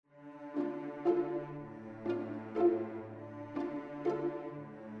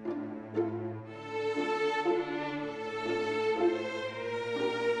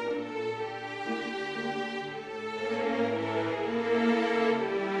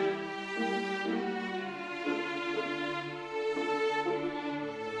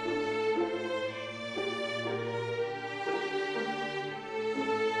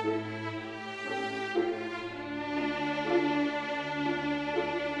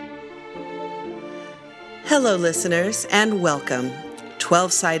Hello, listeners, and welcome.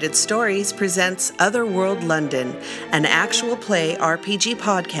 12-Sided Stories presents Otherworld London, an actual play RPG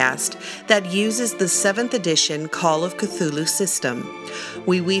podcast that uses the 7th edition Call of Cthulhu system.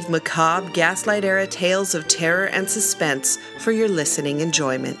 We weave macabre, Gaslight-era tales of terror and suspense for your listening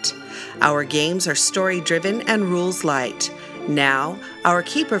enjoyment. Our games are story-driven and rules-light. Now, our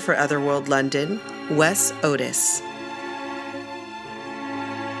keeper for Otherworld London, Wes Otis.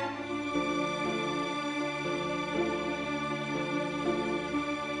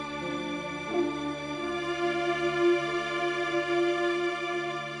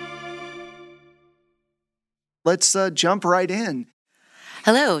 Let's jump right in.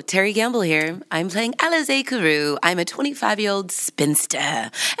 Hello, Terry Gamble here. I'm playing Alize Carew. I'm a 25-year-old spinster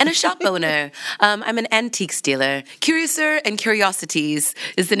and a shop owner. I'm an antiques dealer. Curiouser and Curiosities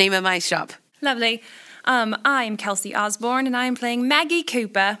is the name of my shop. Lovely. I'm Kelsey Osborne, and I'm playing Maggie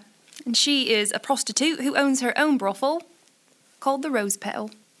Cooper. And she is a prostitute who owns her own brothel called the Rose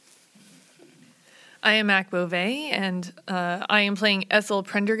Petal. I am Mac Beauvais, and I am playing Ethel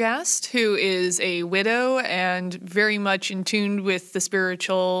Prendergast, who is a widow and very much in tune with the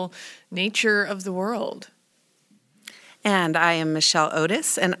spiritual nature of the world. And I am Michelle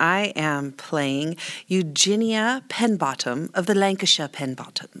Otis, and I am playing Eugenia Penbottom of the Lancashire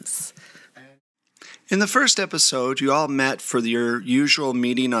Penbottoms. In the first episode, you all met for your usual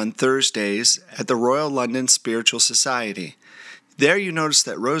meeting on Thursdays at the Royal London Spiritual Society. There you noticed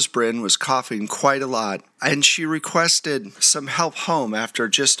that Rose Bryn was coughing quite a lot, and she requested some help home after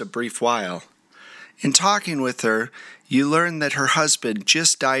just a brief while. In talking with her, you learned that her husband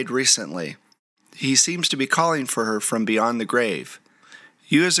just died recently. He seems to be calling for her from beyond the grave.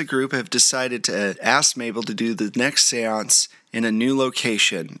 You as a group have decided to ask Mabel to do the next seance in a new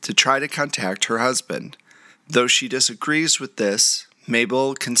location to try to contact her husband. Though she disagrees with this,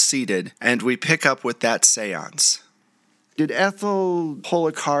 Mabel conceded, and we pick up with that seance. Did Ethel pull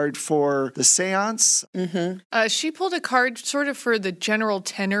a card for the seance? She pulled a card sort of for the general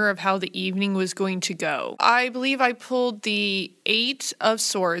tenor of how the evening was going to go. I believe I pulled the 8 of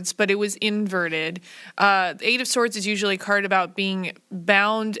Swords, but it was inverted. The 8 of Swords is usually a card about being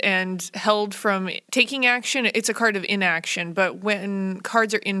bound and held from taking action. It's a card of inaction, but when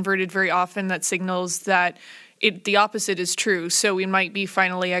cards are inverted very often, that signals that the opposite is true, so we might be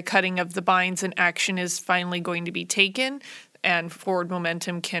finally a cutting of the binds and action is finally going to be taken and forward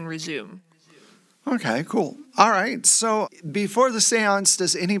momentum can resume. Okay, cool. All right, so before the seance,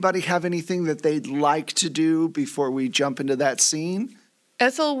 does anybody have anything that they'd like to do before we jump into that scene?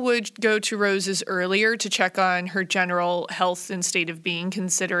 Ethel would go to Rose's earlier to check on her general health and state of being,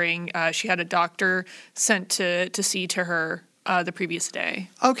 considering she had a doctor sent to see to her the previous day.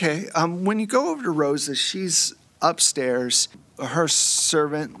 Okay, when you go over to Rose's, she's upstairs. Her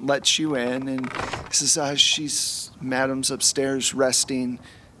servant lets you in and says, Madam's upstairs resting.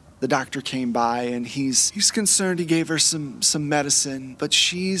 The doctor came by and he's concerned. He gave her some medicine, but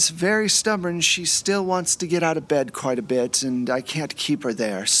she's very stubborn. She still wants to get out of bed quite a bit, and I can't keep her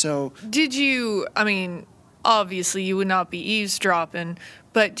there, so... Obviously you would not be eavesdropping,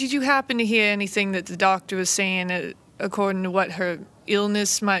 but did you happen to hear anything that the doctor was saying according to what her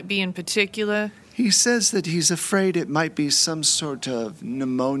illness might be in particular? He says that he's afraid it might be some sort of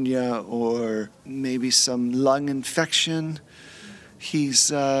pneumonia or maybe some lung infection. He's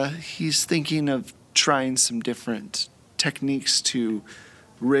thinking of trying some different techniques to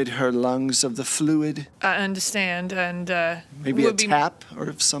rid her lungs of the fluid. I understand, and maybe a tap or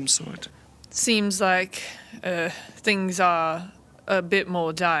of some sort. Seems like things are a bit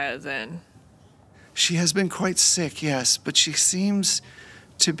more dire then. She has been quite sick, yes, but she seems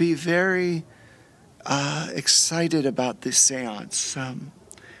to be very excited about this seance.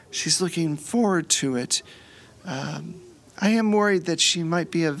 She's looking forward to it. I am worried that she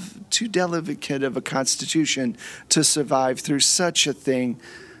might be of too delicate of a constitution to survive through such a thing.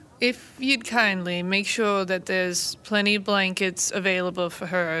 If you'd kindly make sure that there's plenty of blankets available for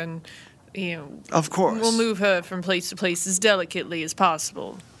her and, Of course. We'll move her from place to place as delicately as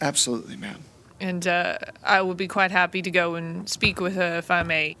possible. Absolutely, ma'am. And I would be quite happy to go and speak with her if I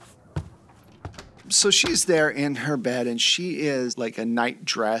may. So she's there in her bed, and she is like a night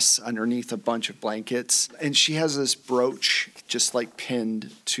dress underneath a bunch of blankets. And she has this brooch just like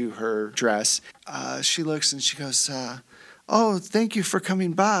pinned to her dress. She looks and she goes, oh, thank you for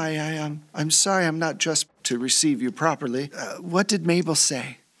coming by. I'm sorry I'm not dressed to receive you properly. What did Mabel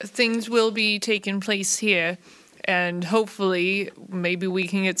say? Things will be taking place here. And hopefully, maybe we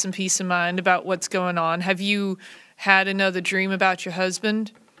can get some peace of mind about what's going on. Have you had another dream about your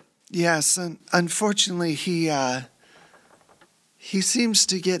husband? Yes, and unfortunately, he seems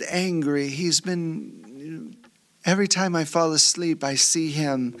to get angry. He's been Every time I fall asleep, I see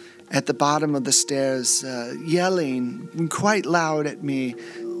him at the bottom of the stairs yelling quite loud at me,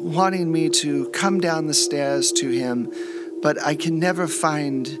 wanting me to come down the stairs to him, but I can never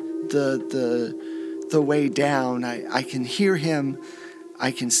find the way down. I can hear him,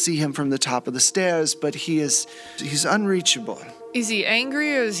 I can see him from the top of the stairs, but he's unreachable. Is he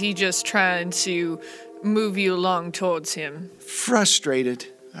angry or is he just trying to move you along towards him? Frustrated.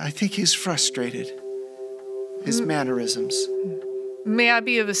 I think he's frustrated. His mannerisms. May I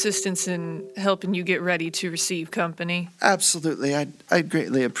be of assistance in helping you get ready to receive company? Absolutely. I'd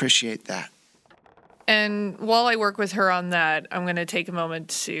greatly appreciate that. And while I work with her on that, I'm going to take a moment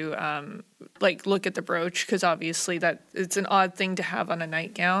to look at the brooch, because obviously that it's an odd thing to have on a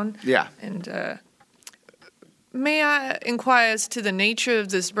nightgown. Yeah. And may I inquire as to the nature of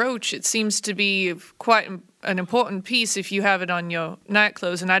this brooch? It seems to be quite an important piece if you have it on your night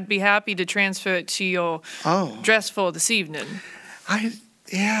clothes, and I'd be happy to transfer it to your dress for this evening.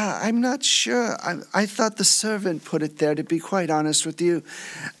 I'm not sure. I thought the servant put it there, to be quite honest with you.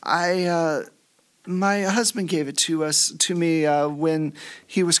 My husband gave it to me when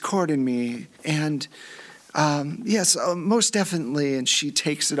he was courting me, and yes, most definitely. And she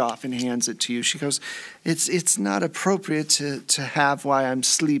takes it off and hands it to you. She goes, "It's not appropriate to have while I'm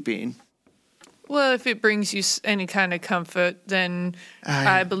sleeping." Well, if it brings you any kind of comfort, then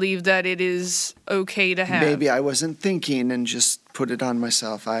I believe that it is okay to have. Maybe I wasn't thinking and just put it on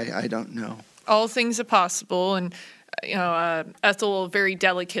myself. I don't know. All things are possible, and Ethel very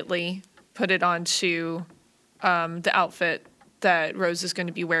delicately put it onto the outfit that Rose is going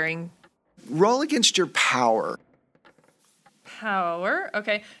to be wearing. Roll against your power. Power?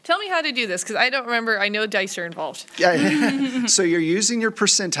 Okay. Tell me how to do this, because I don't remember. I know dice are involved. Yeah. So you're using your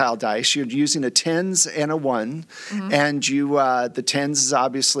percentile dice. You're using a 10s and a 1. Mm-hmm. And the 10s is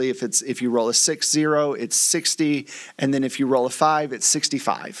obviously, if you roll a 6-0, it's 60. And then if you roll a 5, it's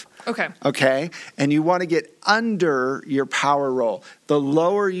 65. Okay. Okay? And you want to get under your power roll. The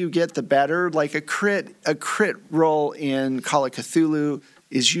lower you get, the better. Like a crit roll in Call of Cthulhu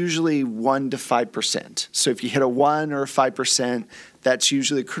is usually 1 to 5%. So if you hit a 1 or a 5%, that's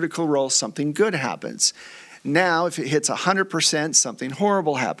usually a critical roll, something good happens. Now, if it hits 100%, something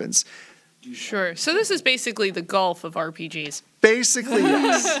horrible happens. Sure. So this is basically the golf of RPGs. Basically,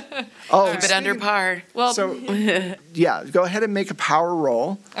 yes. Keep it under par. Well, so, yeah, go ahead and make a power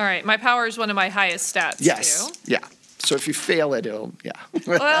roll. All right. My power is one of my highest stats, yes. too. Yeah. So if you fail it, yeah.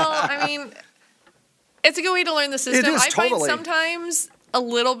 Well, I mean, it's a good way to learn the system. It is, I find totally. Sometimes a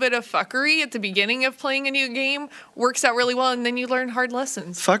little bit of fuckery at the beginning of playing a new game works out really well, and then you learn hard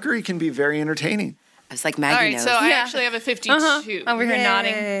lessons. Fuckery can be very entertaining. It's like Maggie All right, knows. so I actually have a 52. Over here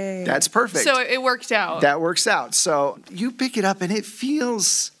nodding. That's perfect. So it worked out. That works out. So you pick it up, and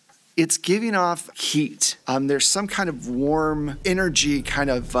it's giving off heat. There's some kind of warm energy kind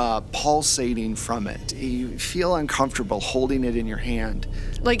of pulsating from it. You feel uncomfortable holding it in your hand.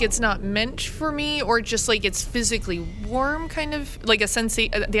 Like it's not meant for me, or just like it's physically warm, kind of like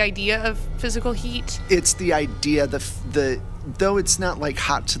the idea of physical heat. It's the idea, though it's not like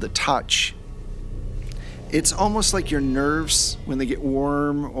hot to the touch. It's almost like your nerves when they get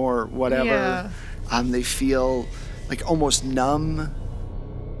warm or whatever. Yeah. They feel like almost numb.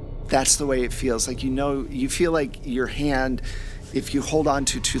 That's the way it feels. Like you feel like your hand, if you hold on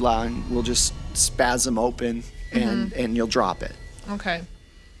to too long, will just spasm open and you'll drop it. Okay.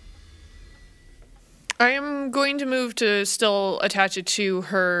 I am going to move to still attach it to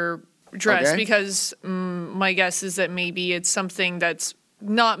her dress because my guess is that maybe it's something that's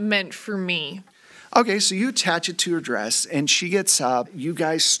not meant for me. Okay, so you attach it to her dress, and she gets up. You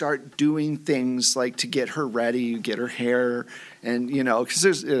guys start doing things like to get her ready. You get her hair, and, because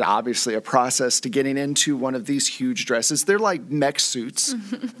there's obviously a process to getting into one of these huge dresses. They're like mech suits,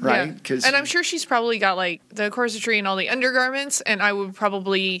 right? Yeah. And I'm sure she's probably got, like, the corsetry and all the undergarments, and I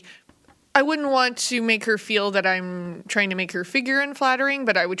wouldn't want to make her feel that I'm trying to make her figure unflattering,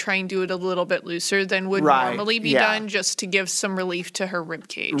 but I would try and do it a little bit looser than would normally be done, just to give some relief to her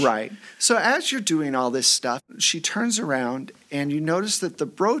ribcage. Right. So as you're doing all this stuff, she turns around and you notice that the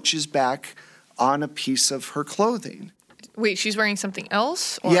brooch is back on a piece of her clothing. Wait, she's wearing something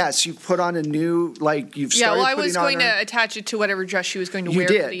else? Or? Yes, you put on a new, you've started Yeah, well, I putting was on going her... to attach it to whatever dress she was going to wear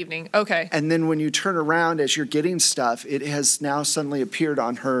did. for the evening. Okay. And then when you turn around as you're getting stuff, it has now suddenly appeared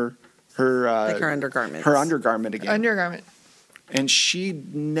on her undergarment. Her undergarment again. Undergarment. And she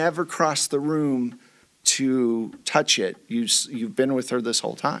never crossed the room to touch it. You've been with her this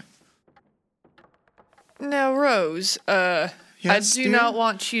whole time. Now, Rose, Yes, I do dear? not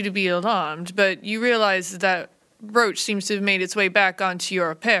want you to be alarmed, but you realize that brooch seems to have made its way back onto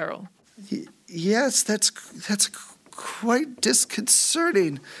your apparel. Yes, that's quite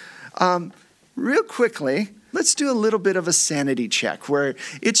disconcerting. Real quickly, let's do a little bit of a sanity check where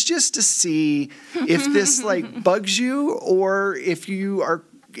it's just to see if this like bugs you or if you are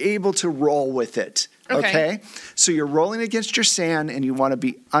able to roll with it. Okay? So you're rolling against your sand and you want to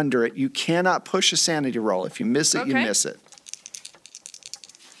be under it. You cannot push a sanity roll. If you miss it, you miss it.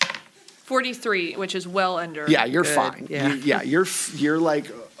 43, which is well under. Yeah, you're fine. Yeah. You're like,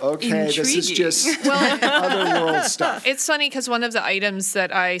 okay, this is just otherworld stuff. It's funny because one of the items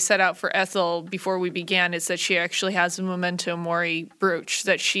that I set out for Ethel before we began is that she actually has a Memento Mori brooch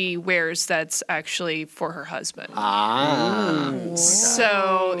that she wears that's actually for her husband.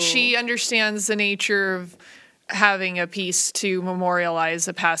 So she understands the nature of having a piece to memorialize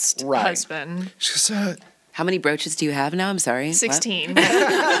a past husband. She said, How many brooches do you have now? I'm sorry. 16. Wait,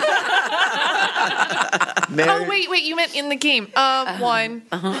 you meant in the game. One.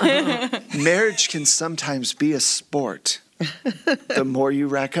 Marriage can sometimes be a sport. The more you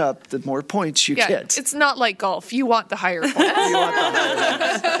rack up, the more points you get. It's not like golf. You want the higher points.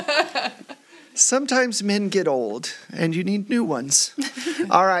 Sometimes men get old, and you need new ones.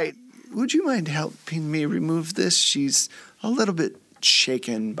 All right. Would you mind helping me remove this? She's a little bit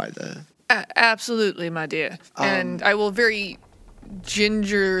shaken by the... Absolutely, my dear. And I will very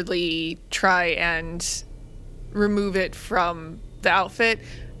gingerly try and remove it from the outfit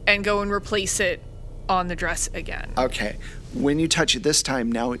and go and replace it on the dress again. Okay. When you touch it this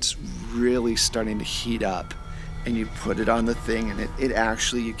time, now it's really starting to heat up. And you put it on the thing, and it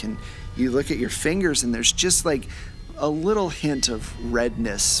actually, you look at your fingers, and there's just like a little hint of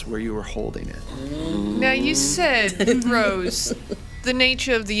redness where you were holding it. Now, you said, Rose, the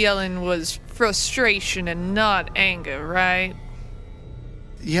nature of the yelling was frustration and not anger, right?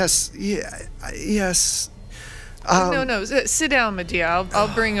 Yes. No, sit down, my dear.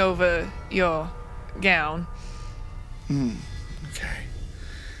 I'll bring over your gown. Okay.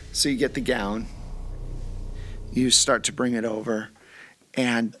 So you get the gown. You start to bring it over,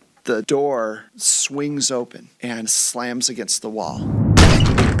 and the door swings open and slams against the wall. She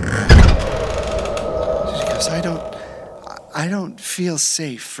goes, I don't feel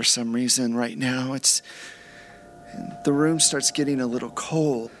safe for some reason right now. The room starts getting a little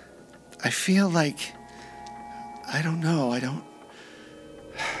cold. I feel like, I don't know.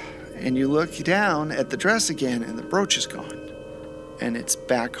 And you look down at the dress again, and the brooch is gone. And it's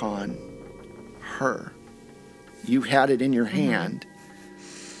back on her. You had it in your hand.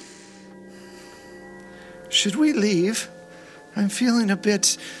 Should we leave? I'm feeling a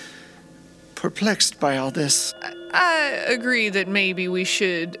bit perplexed by all this. I agree that maybe we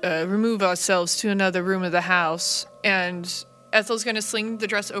should remove ourselves to another room of the house. And Ethel's going to sling the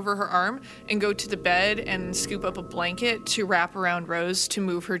dress over her arm and go to the bed and scoop up a blanket to wrap around Rose to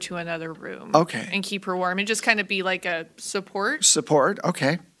move her to another room. Okay. And keep her warm and just kind of be like a support.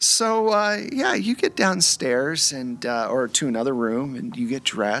 Okay. So, you get downstairs and or to another room and you get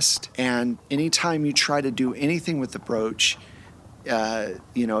dressed. And anytime you try to do anything with the brooch,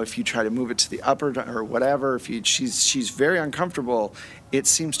 if you try to move it to the upper or whatever, she's very uncomfortable, it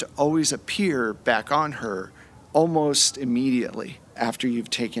seems to always appear back on her almost immediately after you've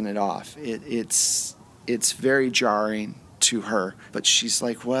taken it off. It's very jarring to her, but she's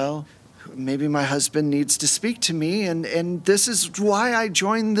like, well, maybe my husband needs to speak to me, and this is why I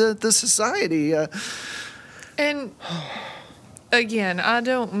joined the society. And again, I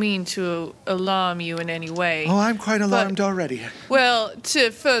don't mean to alarm you in any way. Oh, I'm quite alarmed already. Well,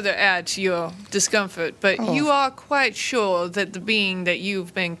 to further add to your discomfort, but you are quite sure that the being that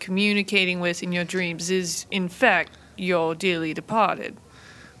you've been communicating with in your dreams is, in fact, your dearly departed.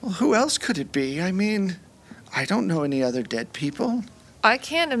 Well, who else could it be? I mean, I don't know any other dead people. I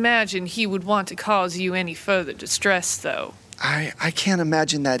can't imagine he would want to cause you any further distress, though. I can't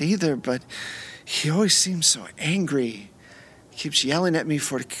imagine that either, but he always seems so angry. Keeps yelling at me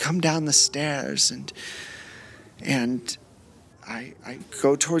to come down the stairs, and I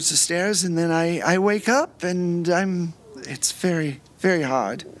go towards the stairs, and then I wake up, and it's very, very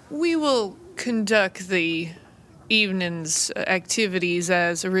hard. We will conduct the evening's activities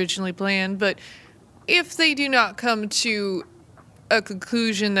as originally planned, but if they do not come to a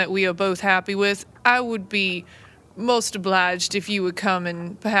conclusion that we are both happy with, I would be most obliged if you would come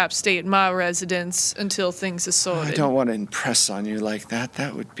and perhaps stay at my residence until things are sorted. I don't want to impress on you like that.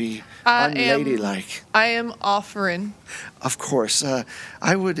 That would be unladylike. I am offering. Of course,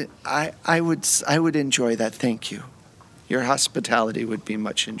 I would enjoy that. Thank you. Your hospitality would be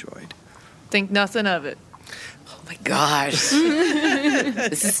much enjoyed. Think nothing of it. Oh my gosh.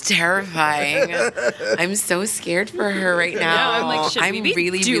 This is terrifying. I'm so scared for her right now. Yeah, I'm like, should we be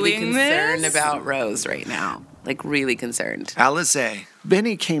really doing concerned this? about Rose right now. Like, really concerned. Alize.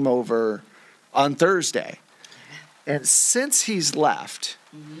 Benny came over on Thursday. And since he's left,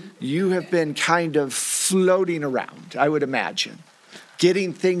 you have been kind of floating around, I would imagine,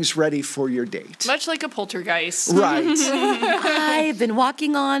 getting things ready for your date. Much like a poltergeist. Right. I've been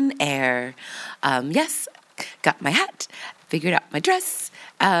walking on air. Yes, got my hat, figured out my dress.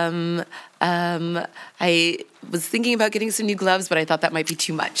 I was thinking about getting some new gloves, but I thought that might be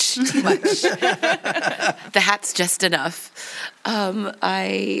too much. The hat's just enough.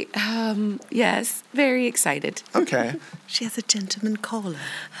 Yes, very excited. Okay. She has a gentleman caller.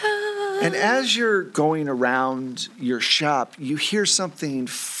 And as you're going around your shop, you hear something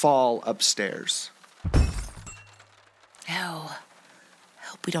fall upstairs. Oh,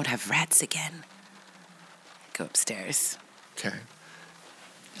 hope we don't have rats again. Go upstairs. Okay.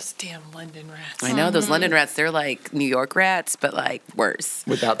 Those damn London rats. I know those London rats, they're like New York rats, but like worse.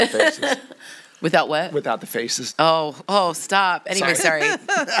 Without the faces. Without what? Without the faces. Oh, stop. Anyway, sorry.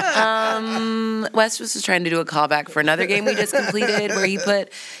 Wes was just trying to do a callback for another game we just completed where he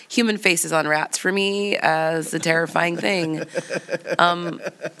put human faces on rats for me as a terrifying thing.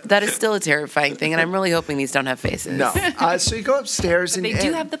 That is still a terrifying thing, and I'm really hoping these don't have faces. No. So you go upstairs and They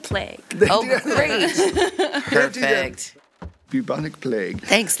do have the plague. Oh, great. Perfect. bubonic plague.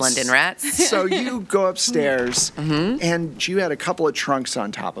 Thanks, London rats. So you go upstairs, and you had a couple of trunks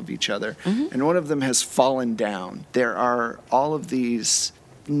on top of each other, and one of them has fallen down. There are all of these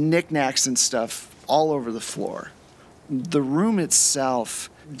knickknacks and stuff all over the floor. The room itself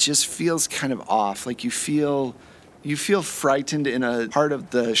just feels kind of off. Like you feel frightened in a part of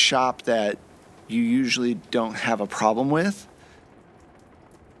the shop that you usually don't have a problem with,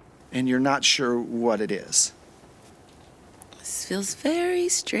 and you're not sure what it is. This feels very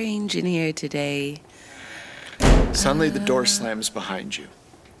strange in here today. Suddenly the door slams behind you.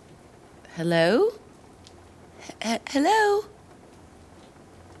 Hello? Hello?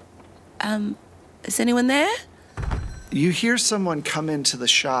 Is anyone there? You hear someone come into the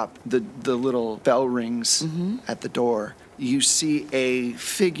shop. The little bell rings at the door. You see a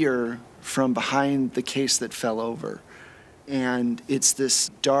figure from behind the case that fell over. And it's this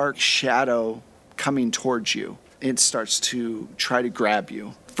dark shadow coming towards you. It starts to try to grab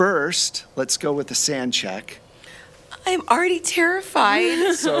you. First, let's go with the sand check. I'm already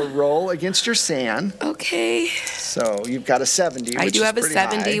terrified. So roll against your sand. Okay. So you've got a 70, I which do is have a pretty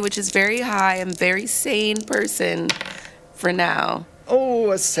 70, high. which is very high. I'm a very sane person for now.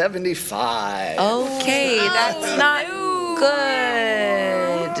 Oh, a 75. Okay, that's not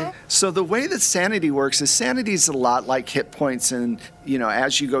good. So the way that sanity works is sanity is a lot like hit points, and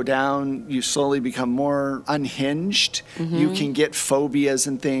as you go down, you slowly become more unhinged. You can get phobias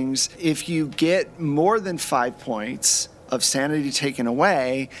and things. If you get more than 5 points of sanity taken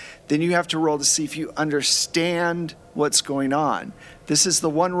away, then you have to roll to see if you understand what's going on. This is the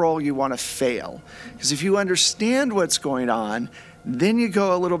one roll you want to fail, because if you understand what's going on, then you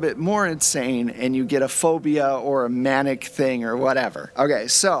go a little bit more insane and you get a phobia or a manic thing or whatever. Okay,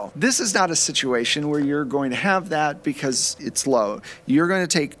 so this is not a situation where you're going to have that because it's low. You're going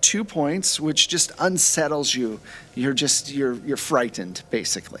to take 2 points, which just unsettles you. You're frightened,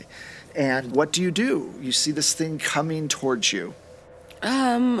 basically. And what do? You see this thing coming towards you.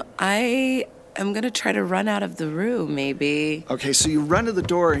 I am going to try to run out of the room, maybe. Okay, so you run to the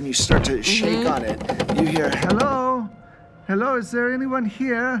door and you start to shake on it. You hear, hello? Hello, is there anyone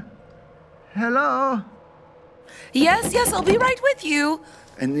here? Hello? Yes, I'll be right with you.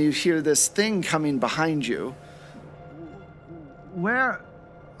 And you hear this thing coming behind you. Where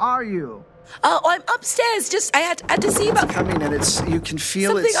are you? Oh, I'm upstairs. I had to see about Coming, and you can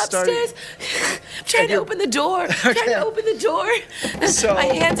feel something it starting. upstairs. I'm trying to open the door. So- My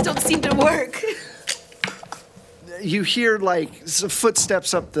hands don't seem to work. You hear some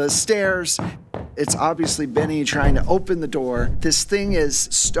footsteps up the stairs. It's obviously Benny trying to open the door. This thing is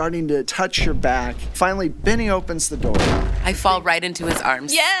starting to touch your back. Finally, Benny opens the door. I fall right into his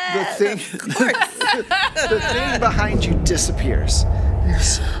arms. The thing, the thing behind you disappears.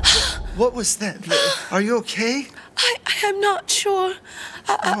 What was that? Are you okay? I am not sure.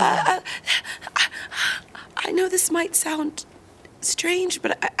 I know this might sound strange,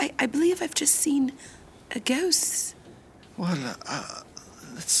 but I believe I've just seen a ghost. Well,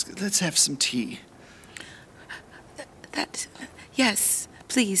 let's have some tea. Yes,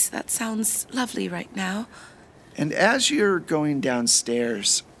 please. That sounds lovely right now. And as you're going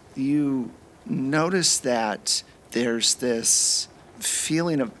downstairs, you notice that there's this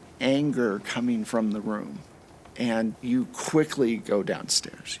feeling of anger coming from the room. and you quickly go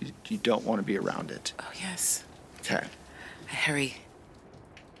downstairs. You don't want to be around it. Oh, yes. Okay. I hurry.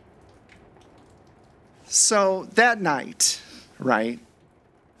 So that night, right,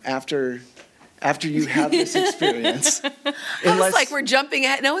 after you have this experience, I was like, we're jumping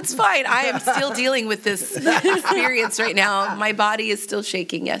ahead. No, it's fine. I am still dealing with this experience right now. My body is still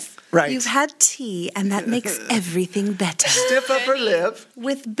shaking, yes. right, You've had tea, and that makes everything better. stiff upper lip.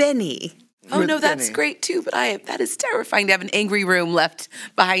 With Benny. Oh, With no, that's Benny. great, too. But that is terrifying to have an angry room left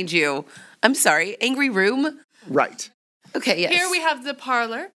behind you. I'm sorry, angry room? Right. Okay, yes. Here we have the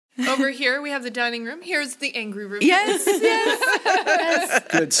parlor. Over here we have the dining room. Here's the angry room. Yes, yes.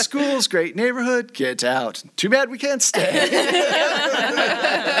 Good schools, great neighborhood. Get out. Too bad we can't stay.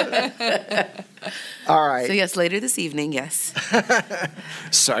 All right. So, yes, later this evening, yes.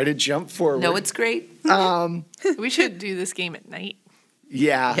 Sorry to jump forward. No, it's great. We should do this game at night.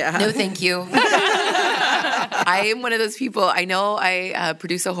 Yeah. No, thank you. I am one of those people. I know I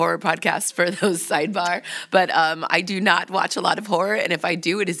produce a horror podcast for those sidebar, but I do not watch a lot of horror. And if I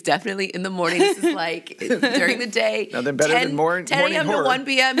do, it is definitely in the morning. This is like during the day. Nothing better than 10 morning a.m. to horror. 1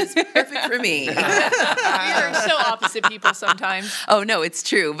 p.m. is perfect for me. We are so opposite people sometimes. Oh, no, it's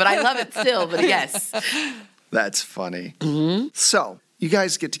true. But I love it still. But yes. That's funny. Mm-hmm. So you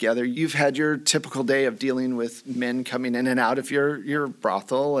guys get together. You've had your typical day of dealing with men coming in and out of your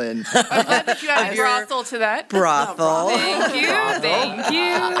brothel, and I'm glad that you have a brothel to that. Brothel. Thank you. Thank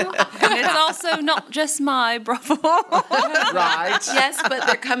you. And it's also not just my brothel. right, Yes, but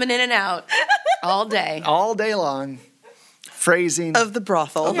they're coming in and out all day. all day long, phrasing Of the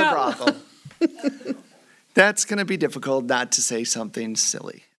brothel. of the brothel. That's going to be difficult not to say something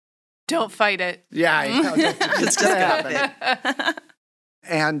silly. Don't fight it. Yeah, I know. It's going to happen.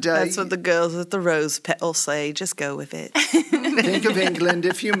 And That's what the girls at the Rose Petal say. Just go with it. think of England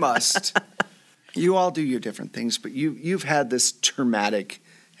if you must. You all do your different things, but you've had this traumatic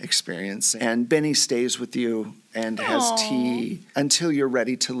experience, and Benny stays with you and has tea until you're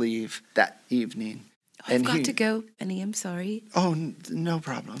ready to leave that evening. I've got to go, Benny. I'm sorry. Oh, no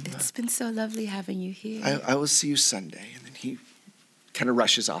problem. It's been so lovely having you here. I will see you Sunday. And then he kind of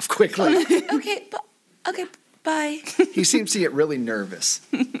rushes off quickly. Okay, bye. He seems to get really nervous.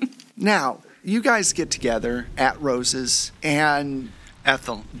 Now, you guys get together at Rose's, and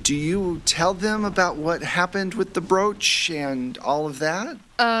Ethel. do you tell them about what happened with the brooch and all of that?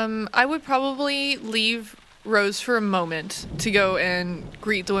 I would probably leave Rose for a moment to go and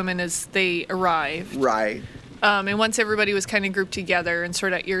greet the women as they arrived. Right, And once everybody was kind of grouped together and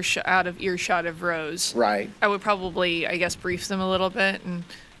sort of out of earshot of Rose, right. I would probably, I guess, brief them a little bit. And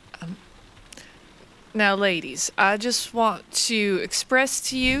now, ladies, I just want to express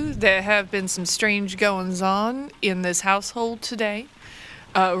to you there have been some strange goings on in this household today.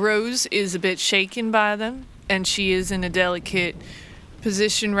 Rose is a bit shaken by them, and she is in a delicate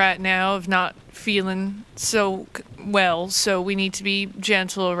position right now of not feeling so well, so we need to be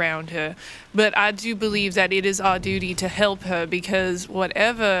gentle around her. But I do believe that it is our duty to help her, because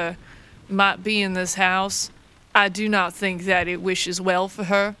whatever might be in this house, I do not think that it wishes well for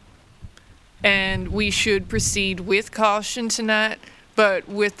her. And we should proceed with caution tonight, but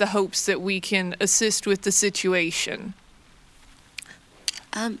with the hopes that we can assist with the situation.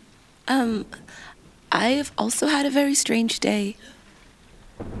 I have also had a very strange day.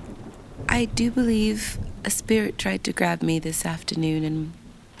 I do believe a spirit tried to grab me this afternoon in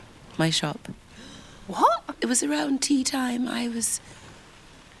my shop. What? It was around tea time.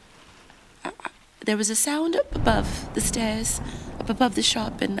 There was a sound up above the stairs, up above the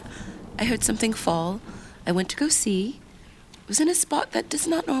shop, and I heard something fall. I went to go see. It was in a spot that does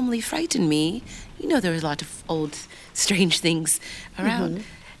not normally frighten me. You know, there are a lot of old, strange things around.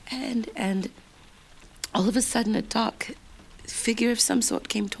 And all of a sudden, a dark figure of some sort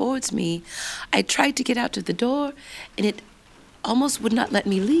came towards me. I tried to get out of the door, and it almost would not let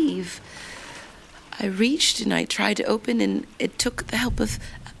me leave. I reached and I tried to open, and it took the help of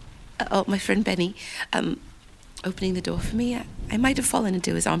my friend Benny opening the door for me. I might have fallen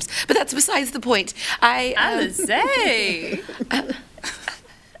into his arms, but that's besides the point. Alizé!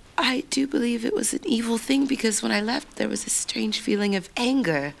 I do believe it was an evil thing, because when I left, there was a strange feeling of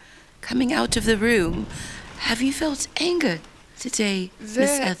anger coming out of the room. Have you felt anger today, Miss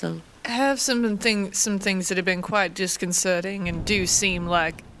Ethel? Have some things that have been quite disconcerting and do seem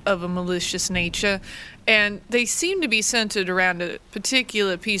like of a malicious nature, and they seem to be centered around a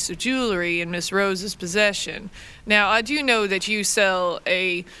particular piece of jewelry in Miss Rose's possession. Now, I do know that you sell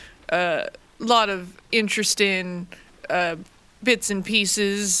a lot of interesting bits and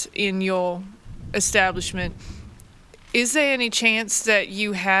pieces in your establishment. Is there any chance that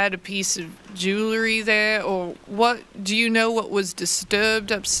you had a piece of jewelry there, or what? Do you know what was disturbed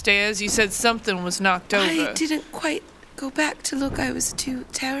upstairs? You said something was knocked over. I didn't quite go back to look. I was too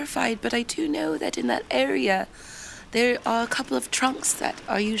terrified, but I do know that in that area there are a couple of trunks that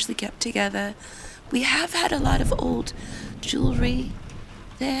are usually kept together. We have had a lot of old jewelry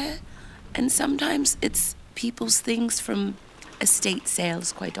there, and sometimes it's people's things from estate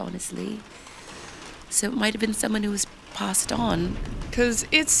sales, quite honestly. So it might have been someone who was passed on. Because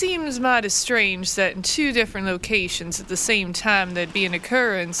it seems mighty strange that in two different locations at the same time there'd be an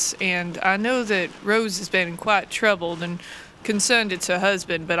occurrence, and I know that Rose has been quite troubled and concerned it's her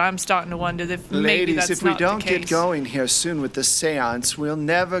husband, but I'm starting to wonder if maybe Ladies, that's if we not the don't get case. going here soon with the seance, we'll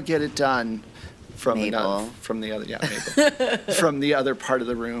never get it done. From the other, Mabel. From the other part of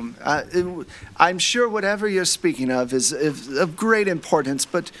the room. I'm sure whatever you're speaking of is of great importance,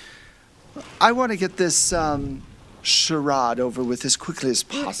 but I want to get this charade over with as quickly as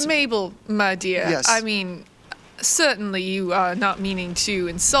possible. Mabel, my dear, Yes. I mean, certainly you are not meaning to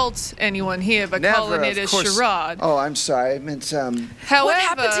insult anyone here by Never, calling it of a course. charade. Oh, I'm sorry. I meant, However, What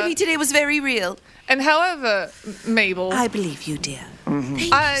happened to me today was very real. And however, Mabel, I believe you, dear.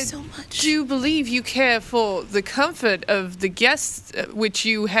 Thank I you so much. do believe you care for the comfort of the guests which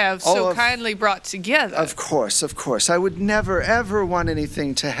you have so Oh, kindly brought together. Of course. I would never, ever want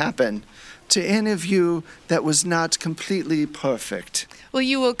anything to happen to any of you that was not completely perfect. Well,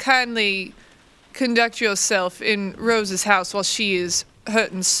 you will kindly conduct yourself in Rose's house while she is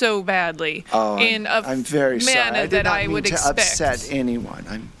hurting so badly Oh, in a I'm very sorry. manner I did that not I mean would to expect. upset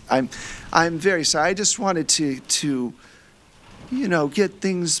anyone. I'm very sorry. I just wanted to get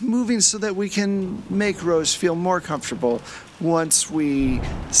things moving so that we can make Rose feel more comfortable once we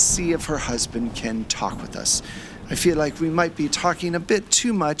see if her husband can talk with us. I feel like we might be talking a bit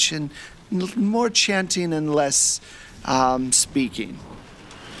too much and more chanting and less speaking.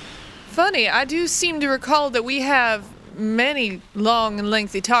 Funny, I do seem to recall that we have many long and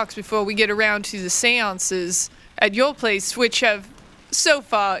lengthy talks before we get around to the seances at your place, which have so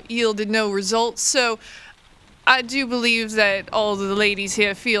far yielded no results. So I do believe that all the ladies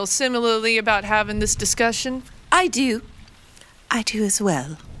here feel similarly about having this discussion. I do. I do as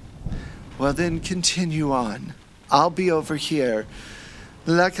well. Well, then continue on. I'll be over here.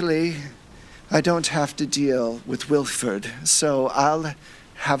 Luckily, I don't have to deal with Wilford, so I'll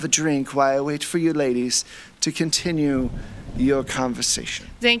have a drink while I wait for you ladies to continue your conversation.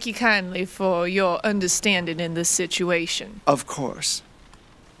 Thank you kindly for your understanding in this situation. Of course.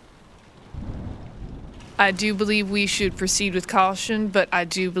 I do believe we should proceed with caution, but I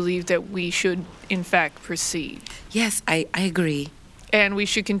do believe that we should, in fact, proceed. Yes, I agree. And we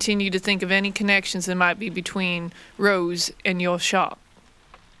should continue to think of any connections that might be between Rose and your shop.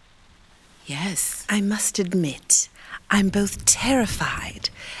 Yes. I must admit, I'm both terrified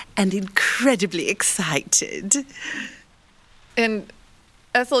and incredibly excited. And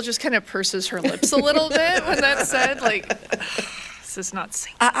Ethel just kind of purses her lips a little bit when that's said. Like, this is not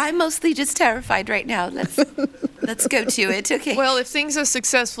safe. I'm mostly just terrified right now. Let's go to it. Okay. Well, if things are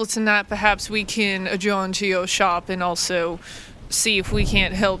successful tonight, perhaps we can adjourn to your shop and also see if we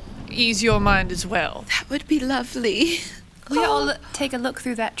can't help ease your mind as well. That would be lovely. We ought to take a look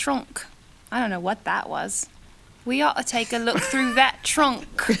through that trunk. I don't know what that was. We ought to take a look through that trunk.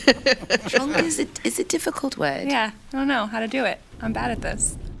 Trunk is a difficult word. Yeah, I don't know how to do it. I'm bad at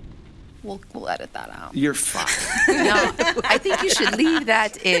this. We'll edit that out. You're fine. No, I think you should leave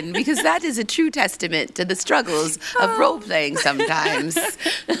that in because that is a true testament to the struggles of role playing sometimes.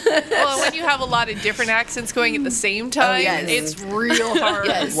 Well, when you have a lot of different accents going at the same time, yes. it's real hard.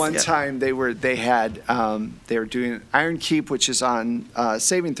 Yes. One time they were doing Iron Keep, which is on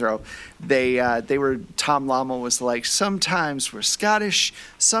Saving Throw. They were Tom Lommel was like, sometimes we're Scottish,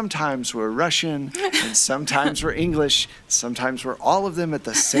 sometimes we're Russian, and sometimes we're English, sometimes we're all of them at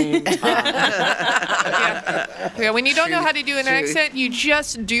the same time. Yeah, when you don't know how to do an accent, you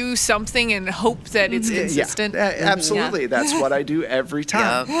just do something and hope that it's consistent. Yeah, absolutely. That's what I do every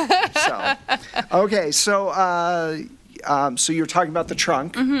time. So, okay, so you're talking about the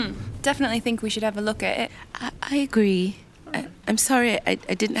trunk. Definitely think we should have a look at it. I agree. I'm sorry I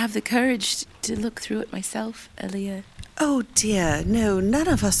didn't have the courage to look through it myself, Elia. Oh dear, no, none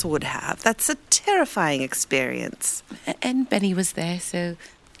of us would have. That's a terrifying experience. And Benny was there, so You're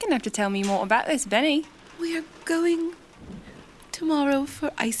gonna have to tell me more about this, Benny. we are going tomorrow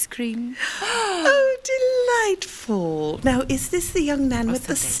for ice cream. Oh, delightful. Now, is this the young man with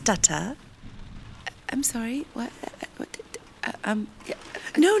the stutter? I'm sorry, what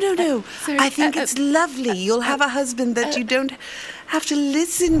No. sorry, I think it's lovely. You'll have a husband that you don't have to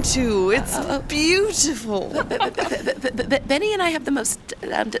listen to. It's beautiful. Benny and I have the most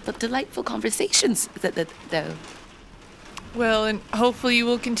delightful conversations, though. Well, and hopefully you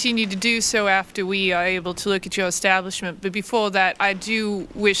will continue to do so after we are able to look at your establishment. But before that, I do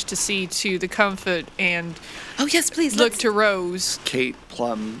wish to see to the comfort and Oh, yes, please. look to Rose. Kate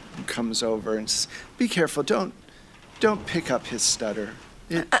Plum comes over and says, "Be careful. Don't pick up his stutter.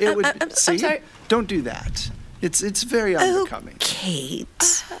 It would I'm see. sorry. Don't do that. It's very unbecoming."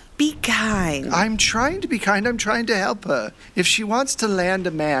 Kate, be kind. I'm trying to be kind. I'm trying to help her. If she wants to land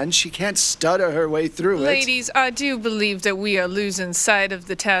a man, she can't stutter her way through it. Ladies, I do believe that we are losing sight of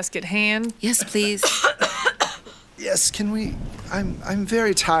the task at hand. Yes, please. Yes, can we? I'm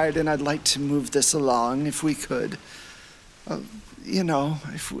very tired, and I'd like to move this along if we could.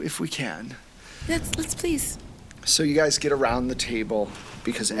 If we can. Let's please. So you guys get around the table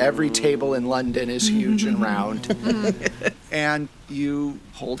because every table in London is huge and round. And you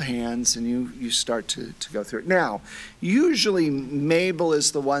hold hands and you start to go through it. Now, usually Mabel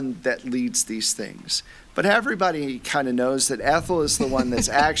is the one that leads these things. But everybody kind of knows that Ethel is the one that's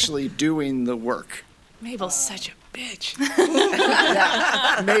actually doing the work. Mabel's such a bitch.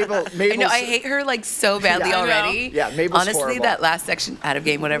 Yeah, Mabel. I know, I hate her like so badly Yeah, I know. already. Yeah, Mabel's Honestly, horrible. that last section, out of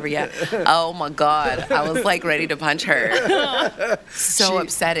game, whatever, yeah. Oh my God. I was like ready to punch her. So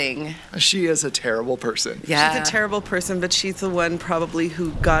upsetting. She is a terrible person. Yeah. She's a terrible person, but she's the one probably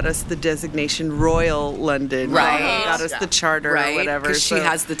who got us the designation Royal London. Right. Got us the charter Right? or whatever. Because she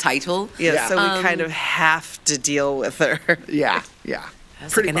has the title. Yeah. So we kind of have to deal with her. Yeah.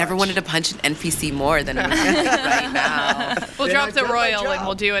 I never wanted to punch an NPC more than I'm doing right now. We'll Then drop I've the done my royal and job.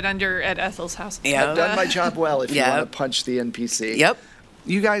 we'll do it at Ethel's house. I've done my job well if you Yeah. want to punch the NPC. Yep.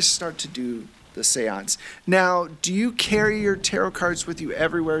 You guys start to do the seance. Now, do you carry your tarot cards with you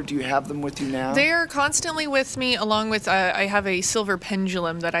everywhere? Do you have them with you now? They're constantly with me, along with I have a silver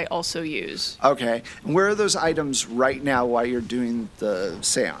pendulum that I also use. Okay. And where are those items right now while you're doing the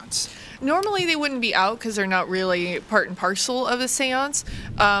seance? Normally they wouldn't be out because they're not really part and parcel of the seance,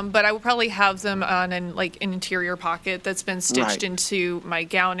 but I would probably have them on an interior pocket that's been stitched Right. into my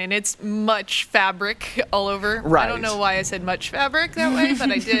gown, and it's much fabric all over. Right. I don't know why I said much fabric that way, but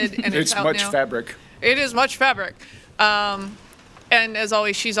I did, and it's out now. fabric. It is much fabric. And as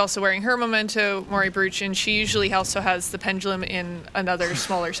always, she's also wearing her memento mori brooch, and she usually also has the pendulum in another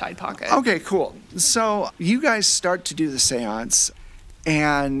smaller side pocket. Okay, cool. So you guys start to do the seance,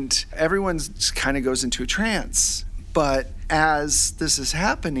 and everyone kind of goes into a trance. But as this is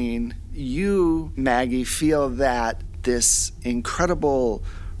happening, you, Maggie, feel that this incredible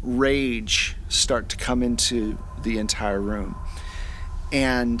rage start to come into the entire room.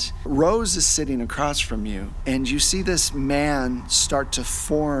 And Rose is sitting across from you, and you see this man start to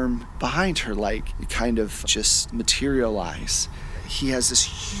form behind her, like kind of just materialize. He has this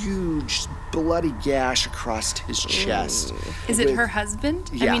huge bloody gash across his chest. Is it with- her husband?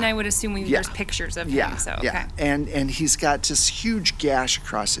 Yeah. I mean, I would assume Yeah. there's pictures of him, so okay. Yeah, and he's got this huge gash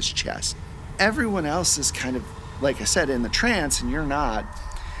across his chest. Everyone else is kind of, like I said, in the trance, and you're not.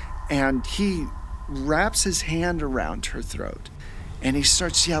 And he wraps his hand around her throat, and he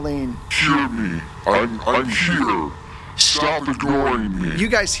starts yelling. Hear me. I'm here. Stop ignoring me. You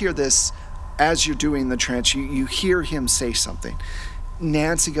guys hear this as you're doing the trance. You hear him say something.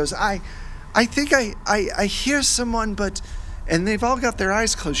 Nancy goes, I think I hear someone, but... And they've all got their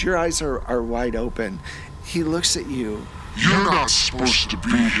eyes closed. Your eyes are wide open. He looks at you, You're not supposed to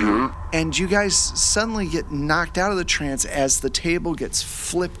be here. and you guys suddenly get knocked out of the trance as the table gets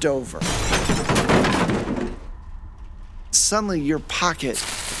flipped over. Suddenly, your pocket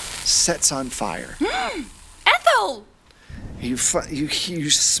sets on fire. Ethel! You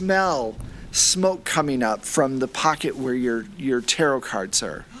smell smoke coming up from the pocket where your tarot cards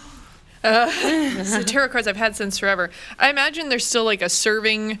are. It's the tarot cards I've had since forever. I imagine there's still like a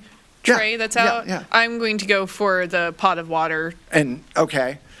serving tray that's out. Yeah. I'm going to go for the pot of water. And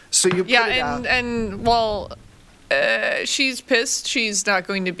okay, so you put it out. and while she's pissed, she's not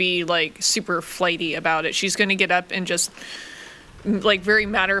going to be like super flighty about it. She's going to get up and just like very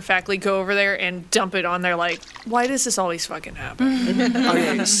matter-of-factly go over there and dump it on there like, why does this always fucking happen?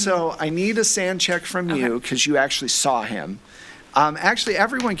 Okay, so I need a sand check from you because you actually saw him. Actually,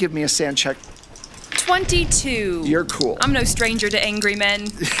 everyone give me a sand check. 22. You're cool. I'm no stranger to angry men.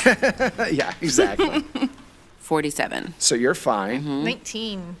 Yeah, exactly. 47. So you're fine.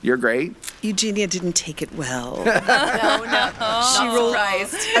 19. You're great. Eugenia didn't take it well. No. She rolled.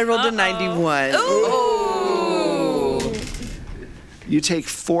 Surprised. I rolled a 91. You take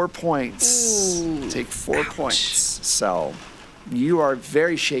 4 points. Take 4 points. So you are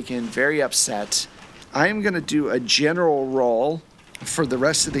very shaken, very upset. I am going to do a general roll for the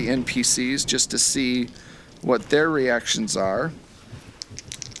rest of the NPCs just to see what their reactions are.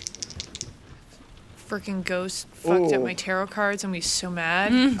 Freaking ghost fucked up Oh. my tarot cards and we so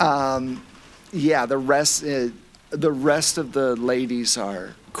mad. Yeah, the rest of the ladies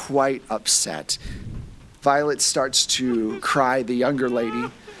are quite upset. Violet starts to cry. The younger lady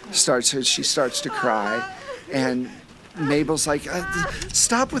starts to cry, and Mabel's like,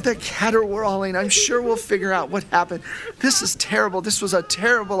 "Stop with that caterwauling. I'm sure we'll figure out what happened. This is terrible. This was a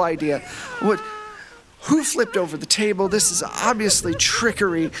terrible idea. Who flipped over the table? This is obviously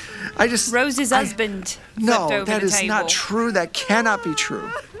trickery. Rose's husband No, flipped over that the is table. not true. That cannot be true.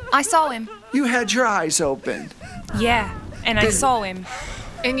 I saw him. You had your eyes open. Yeah, and I saw him.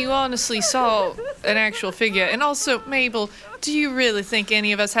 And you honestly saw an actual figure. And also, Mabel, do you really think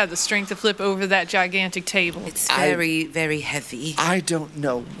any of us had the strength to flip over that gigantic table? It's very, very heavy. I don't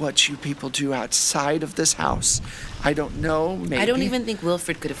know what you people do outside of this house. I don't know. Maybe. I don't even think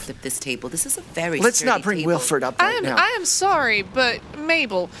Wilfred could have flipped this table. This is a very Let's sturdy not bring table. Wilfred up right now. I am sorry, but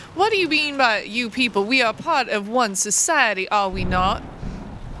Mabel, what do you mean by you people? We are part of one society, are we not?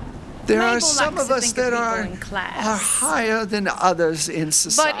 There Mabel are some likes of to us think of that people are in class. higher than others in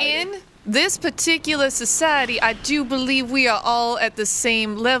society. But in this particular society, I do believe we are all at the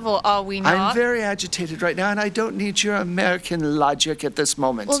same level, are we not? I'm very agitated right now, and I don't need your American logic at this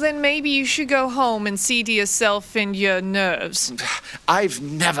moment. Well, then maybe you should go home and see to yourself and your nerves. I've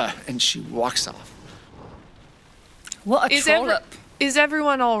never. And she walks off. What a trollop. Is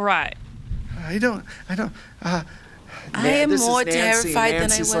everyone all right? I don't. I am this is more Nancy. terrified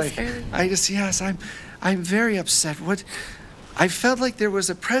Nancy's than I was like, earlier. I'm very upset. I felt like there was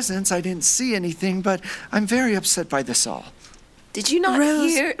a presence. I didn't see anything, but I'm very upset by this all. Did you not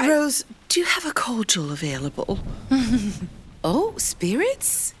hear? Rose, do you have a cordial available? Oh,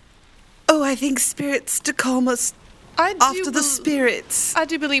 spirits? Oh, I think spirits to calm us after the spirits. I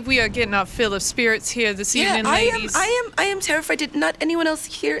do believe we are getting our fill of spirits here this evening, ladies. I am terrified. Did not anyone else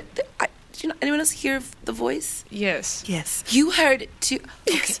hear? Did not anyone else hear the voice? Yes. Yes. You heard it too.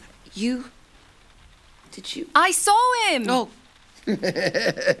 Yes. Okay. You. Did you? I saw him. Oh.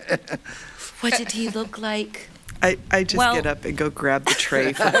 What did he look like? I just Well- get up and go grab the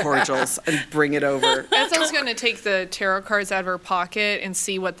tray for cordials and bring it over. Ethel's going to take the tarot cards out of her pocket and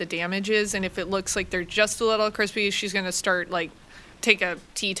see what the damage is, and if it looks like they're just a little crispy, she's going to start, take a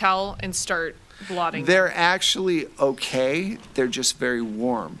tea towel and start blotting. They're actually okay. They're just very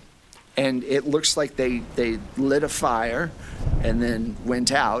warm. And it looks like they lit a fire and then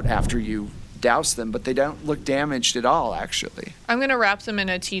went out after you doused them, but they don't look damaged at all, actually. I'm going to wrap them in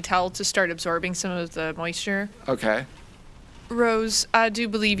a tea towel to start absorbing some of the moisture. Okay. Rose, I do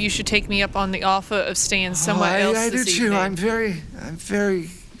believe you should take me up on the offer of staying somewhere else I do this too. evening. I'm very,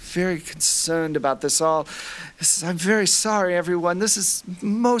 very concerned about this all. I'm very sorry, everyone. This is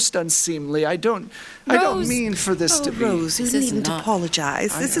most unseemly. I don't mean for this to be. Rose, you This is needn't not-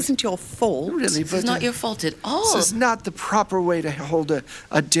 apologize. This isn't your fault. Really, This is not your fault at all. This is not the proper way to hold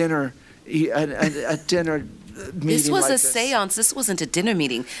a dinner, a dinner meeting. This was like a seance. This wasn't a dinner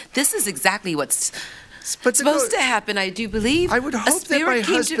meeting. This is exactly what's But supposed to happen, I do believe. I would A hope that spirit my came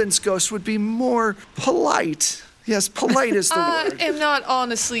to- husband's ghost would be more polite. Yes, polite is the I word. am not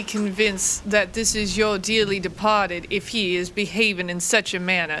honestly convinced that this is your dearly departed if he is behaving in such a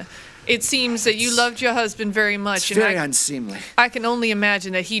manner. It seems that you loved your husband very much, It's very unseemly. I can only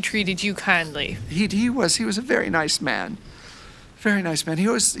imagine that he treated you kindly. He was a very nice man. Very nice man. He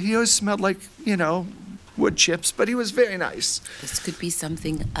always smelled like, wood chips, but he was very nice. This could be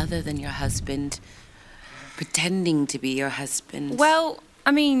something other than your husband pretending to be your husband. Well,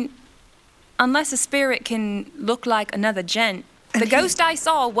 I mean, unless a spirit can look like another gent. The ghost I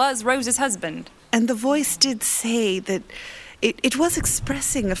saw was Rose's husband. And the voice did say that it was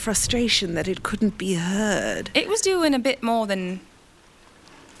expressing a frustration that it couldn't be heard. It was doing a bit more than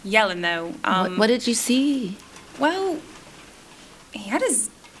yelling, though. What did you see? Well, he had his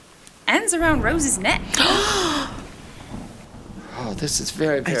hands around Rose's neck. Oh, this is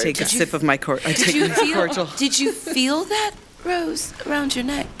very, I very take a tough. sip of my cordial. I take my cordial. Did you feel that, Rose, around your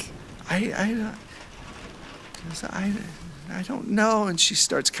neck? I don't know. And she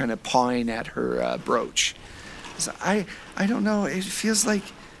starts kind of pawing at her brooch. So I don't know. It feels like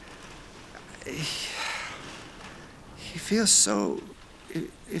he feels so.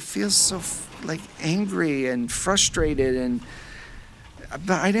 It feels so like angry and frustrated,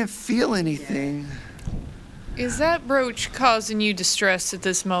 but I didn't feel anything. Is that brooch causing you distress at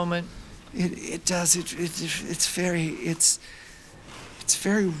this moment? It does. It's very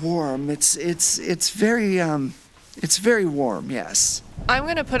warm. It's very warm. Yes. I'm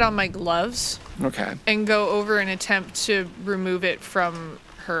going to put on my gloves Okay. and go over and attempt to remove it from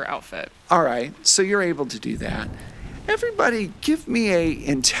her outfit. All right. So you're able to do that. Everybody, give me a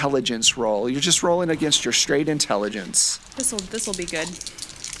intelligence roll. You're just rolling against your straight intelligence. This'll be good.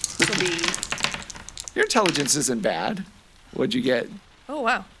 This'll be. Your intelligence isn't bad. What'd you get? Oh,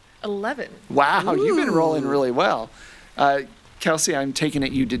 wow. 11. Wow, you've been rolling really well. Kelsey, I'm taking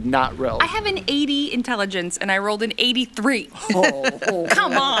it you did not roll. I have an 80 intelligence, and I rolled an 83.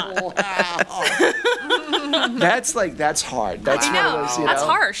 Come on. That's hard. That's I know. one of those, That's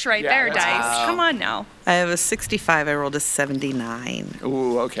harsh right Yeah, there, that's Dice. harsh. Come on now. I have a 65. I rolled a 79.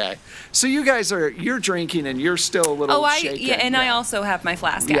 Ooh, okay. So you guys you're drinking and you're still a little shaken. Yeah, and I also have my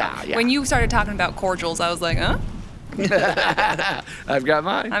flask out. Yeah. When you started talking about cordials, I was like, huh? I've got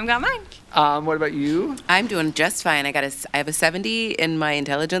mine. I've got mine. What about you? I'm doing just fine. I have a 70 in my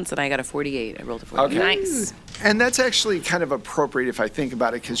intelligence, and I got a 48. I rolled a 48. Okay. Nice. And that's actually kind of appropriate if I think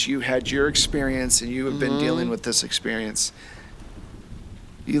about it, because you had your experience and you have been dealing with this experience.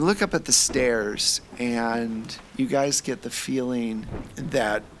 You look up at the stairs and you guys get the feeling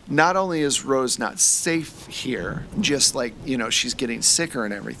that not only is Rose not safe here, just like, she's getting sicker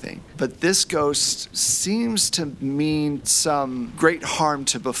and everything, but this ghost seems to mean some great harm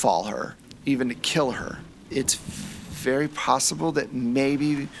to befall her, even to kill her. It's very possible that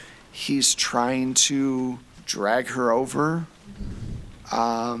maybe he's trying to drag her over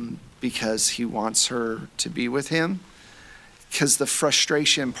because he wants her to be with him. Because the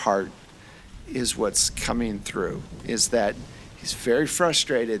frustration part is what's coming through, is that he's very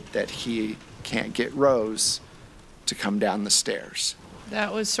frustrated that he can't get Rose to come down the stairs.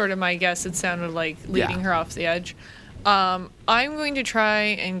 That was sort of my guess. It sounded like leading Yeah. her off the edge. I'm going to try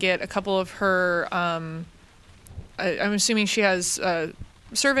and get a couple of her, I'm assuming she has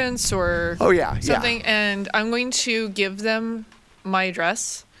servants or something, and I'm going to give them my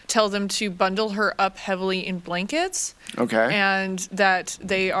address, tell them to bundle her up heavily in blankets. Okay. And that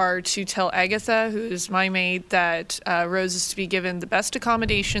they are to tell Agatha, who is my maid, that Rose is to be given the best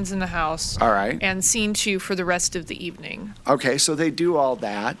accommodations in the house. All right. And seen to for the rest of the evening. Okay, so they do all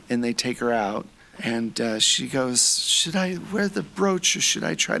that, and they take her out, and she goes, should I wear the brooch, or should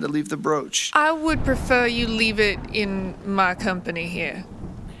I try to leave the brooch? I would prefer you leave it in my company here.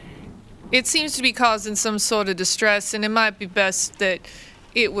 It seems to be causing some sort of distress, and it might be best that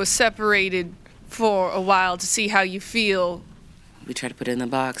it was separated for a while to see how you feel. We try to put it in the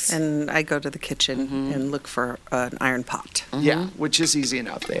box. And I go to the kitchen and look for an iron pot. Yeah, which is easy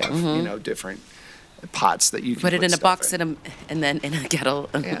enough. They have, different pots that you can Put it in a stuff box and then in a kettle.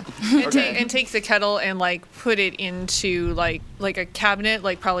 Yeah. And take the kettle and put it into like a cabinet,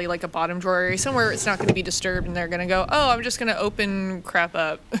 probably a bottom drawer area, somewhere it's not going to be disturbed, and they're going to go, oh, I'm just going to open crap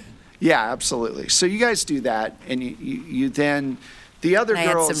up. Yeah, absolutely. So you guys do that, and you then, the other I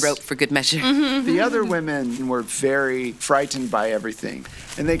girls, had some rope for good measure. the other women were very frightened by everything,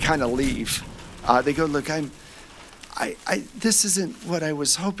 and they kind of leave. They go, look, this isn't what I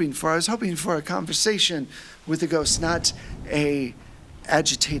was hoping for. I was hoping for a conversation with the ghost, not a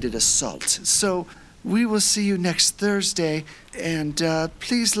agitated assault. So we will see you next Thursday, and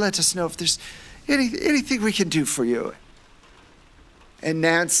please let us know if there's anything we can do for you. And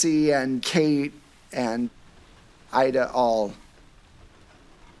Nancy and Kate and Ida all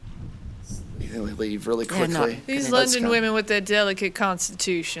leave really quickly. These Let's London go. women with their delicate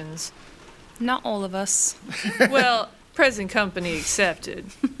constitutions. Not all of us. Well, present company accepted.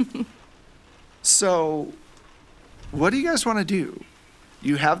 So, what do you guys want to do?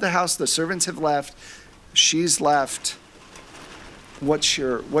 You have the house. The servants have left. She's left. What's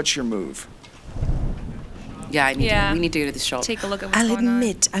your move? Yeah, we need to go to the shop. Take a look at what's I'll going on.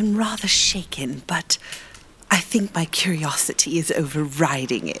 admit I'm rather shaken, but I think my curiosity is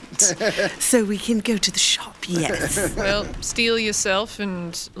overriding it. So we can go to the shop, yes. Well, steel yourself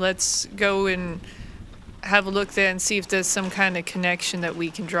and let's go and have a look there and see if there's some kind of connection that we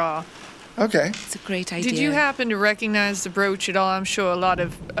can draw. Okay. It's a great idea. Did you happen to recognize the brooch at all? I'm sure a lot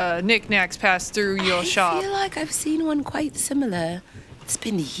of knickknacks passed through your shop. I feel like I've seen one quite similar. It's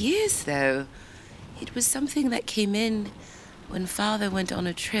been years, though. It was something that came in when Father went on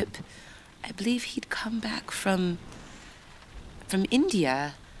a trip. I believe he'd come back from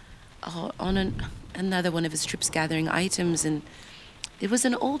India on another one of his trips gathering items, and it was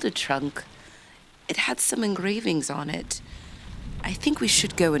an older trunk. It had some engravings on it. I think we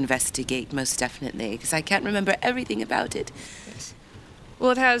should go investigate, most definitely, because I can't remember everything about it.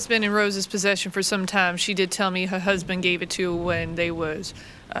 Well, it has been in Rose's possession for some time. She did tell me her husband gave it to her when they was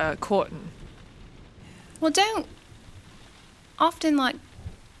courting. Well, don't often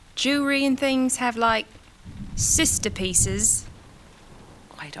jewelry and things have sister pieces.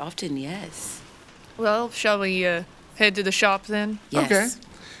 Quite often, yes. Well, shall we head to the shop then? Yes. Okay.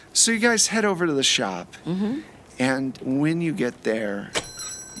 So you guys head over to the shop, and when you get there,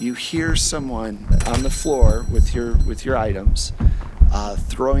 you hear someone on the floor with your items,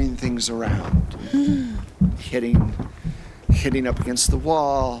 throwing things around, hitting up against the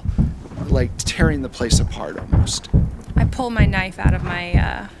wall, like tearing the place apart almost. I pull my knife out of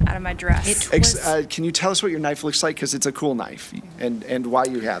my dress. Can you tell us what your knife looks like? Because it's a cool knife, and why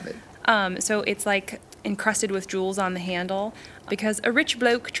you have it. So it's like encrusted with jewels on the handle because a rich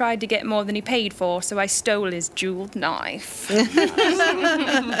bloke tried to get more than he paid for, so I stole his jeweled knife.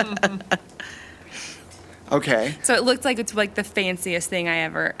 Okay. So it looks like it's like the fanciest thing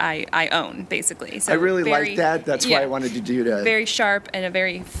I own, basically. So I really very, like that. That's why I wanted to do that. Very sharp and a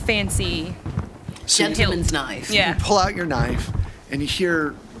very fancy. So Gentleman's knife. Yeah. you pull out your knife, and you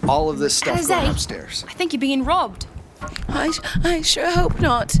hear all of this stuff going upstairs. I think you're being robbed. I sure hope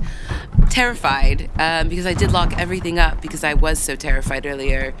not. Terrified, because I did lock everything up because I was so terrified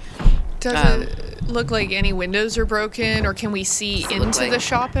earlier. Does it look like any windows are broken, or can we see it look into like- the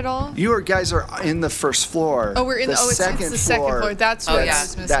shop at all? Guys are in the first floor. Oh, we're in the it's second the second floor. That's what yeah. I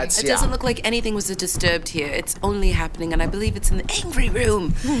was missing. That's It doesn't look like anything was disturbed here. It's only happening, and I believe it's in the angry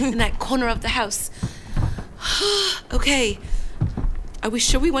room in that corner of the house. Okay. Are we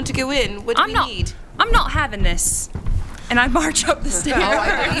sure we want to go in? What do we need? I'm not having this. And I march up the stairs. Oh,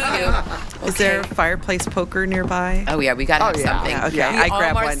 I believe you. Is there a fireplace poker nearby? Oh yeah, we gotta have yeah. something. Yeah, okay, We I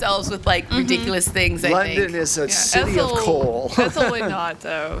grab arm one. ourselves with like ridiculous things. I London think. is a city of coal. Ethel would not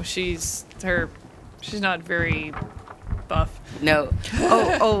though. She's not very buff. No.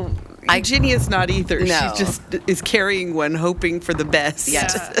 Oh, Ginny's not either. No. She just is carrying one, hoping for the best.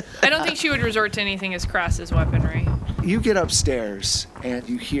 Yes. I don't think she would resort to anything as crass as weaponry. You get upstairs and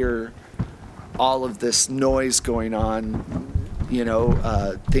you hear all of this noise going on,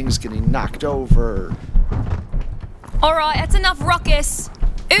 things getting knocked over. All right, that's enough ruckus.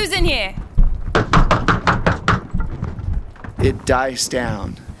 Who's in here? It dies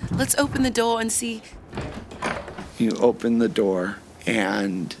down. Let's open the door and see. You open the door,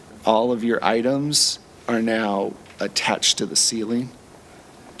 and all of your items are now attached to the ceiling,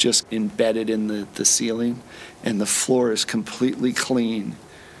 just embedded in the ceiling, and the floor is completely clean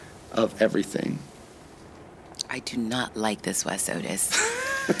of everything. I do not like this, Wes Otis.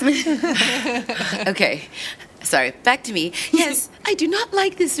 Okay. Sorry, back to me. Yes, I do not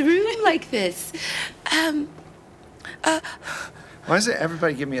like this room like this. Why does it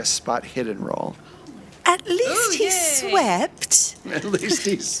everybody give me a spot hidden roll? At least he swept. At least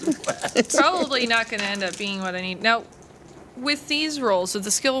he's sweat. It's probably not going to end up being what I need. Now, with these rolls, with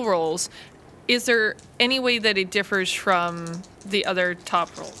the skill rolls, is there any way that it differs from the other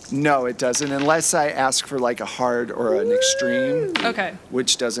top rolls? No, it doesn't, unless I ask for like a hard or an extreme, Okay.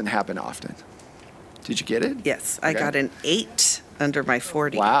 which doesn't happen often. Did you get it? Yes, I Okay. got an 8 under my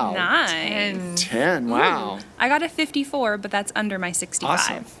 40. Wow. Nice. 10, wow. I got a 54, but that's under my 65.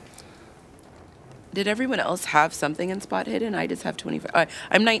 Awesome. Did everyone else have something in spot hidden? I just have 25.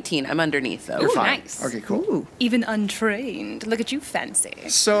 I'm 19. I'm underneath though. You're fine. nice. Okay, cool. Even untrained. Look at you, fancy.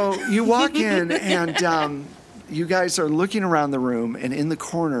 So you walk in, and you guys are looking around the room, and in the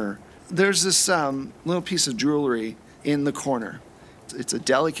corner, there's this little piece of jewelry in the corner. It's a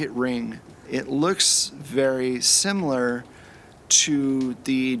delicate ring. It looks very similar to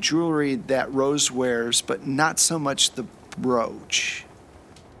the jewelry that Rose wears, but not so much the brooch.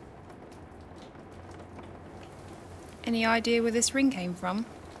 Any idea where this ring came from?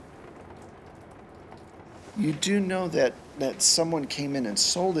 You do know that someone came in and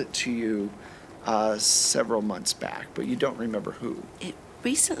sold it to you several months back, but you don't remember who. It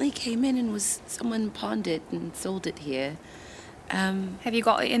recently came in and someone pawned it and sold it here. Have you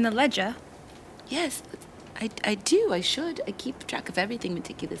got it in the ledger? Yes, I do. I should. I keep track of everything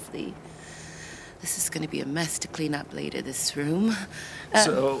meticulously. This is going to be a mess to clean up later, this room.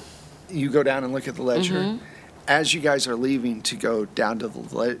 So you go down and look at the ledger. As you guys are leaving to go down to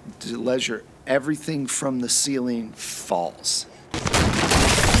the ledger, everything from the ceiling falls.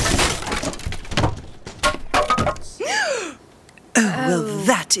 Well,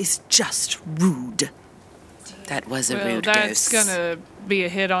 that is just rude. That was a Well, rude that's ghost. going to be a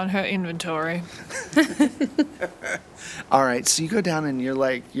hit on her inventory. All right, so you go down and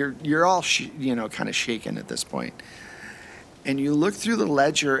you're all kind of shaken at this point. And you look through the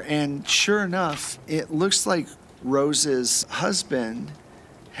ledger, and sure enough, it looks like Rose's husband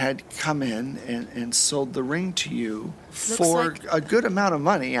had come in and sold the ring to you for like- a good amount of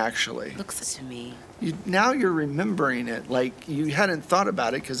money, actually. Looks to me. Now you're remembering it, like you hadn't thought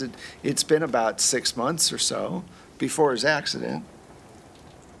about it because it's been about 6 months or so before his accident.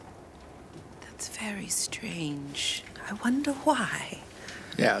 It's very strange. I wonder why.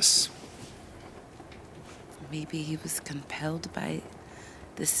 Yes. Maybe he was compelled by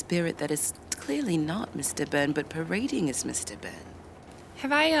the spirit that is clearly not Mr. Byrne, but parading as Mr. Byrne.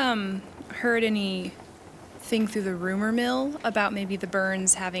 Have I heard anything through the rumor mill about maybe the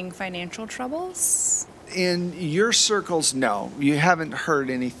Byrnes having financial troubles? In your circles, no. You haven't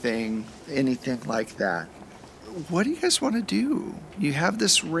heard anything like that. What do you guys want to do? You have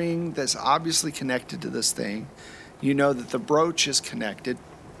this ring that's obviously connected to this thing. You know that the brooch is connected.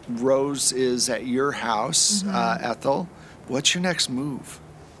 Rose is at your house, Ethel. What's your next move?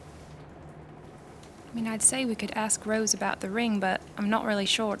 I mean, I'd say we could ask Rose about the ring, but I'm not really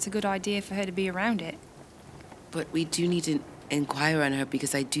sure it's a good idea for her to be around it. But we do need to inquire on her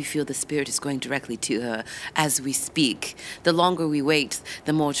because I do feel the spirit is going directly to her as we speak. The longer we wait,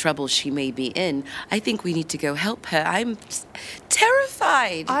 the more trouble she may be in. I think we need to go help her. I'm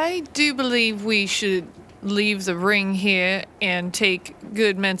terrified. I do believe we should leave the ring here and take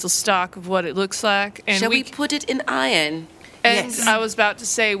good mental stock of what it looks like. And Shall we put it in iron? And Yes. I was about to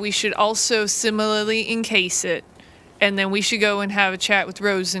say we should also similarly encase it. And then we should go and have a chat with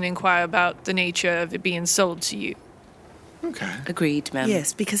Rose and inquire about the nature of it being sold to you. Okay. Agreed, ma'am.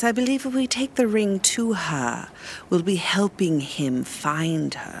 Yes, because I believe if we take the ring to her, we'll be helping him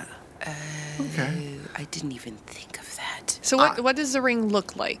find her. Okay. I didn't even think of that. So what does the ring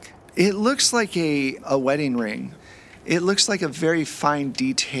look like? It looks like a wedding ring. It looks like a very fine,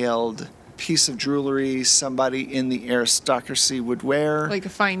 detailed piece of jewelry somebody in the aristocracy would wear. Like a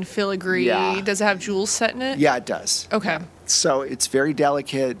fine filigree? Yeah. Does it have jewels set in it? Yeah, it does. Okay. So it's very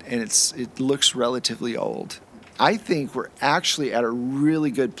delicate and it looks relatively old. I think we're actually at a really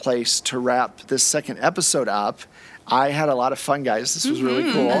good place to wrap this second episode up. I had a lot of fun, guys. This was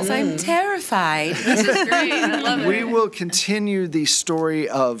really cool. As I'm terrified. This is great. I love it. We will continue the story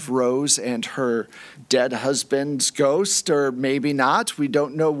of Rose and her dead husband's ghost, or maybe not. We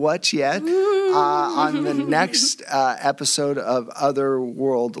don't know what yet. On the next episode of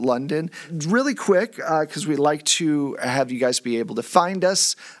Otherworld London. Really quick, because we'd like to have you guys be able to find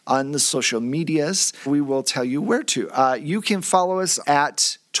us on the social medias. We will tell you where to. You can follow us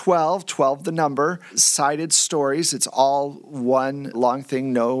at 12 the number, Sided Stories. It's all one long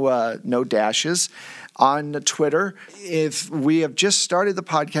thing, no dashes. On Twitter, if we have just started the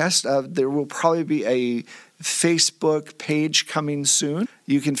podcast, there will probably be a Facebook page coming soon.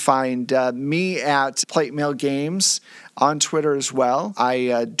 You can find me at Plate Mail Games on Twitter as well.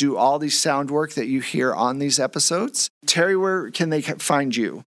 I do all the sound work that you hear on these episodes. Terry, where can they find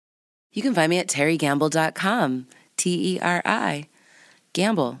you? You can find me at terrygamble.com. T-E-R-I.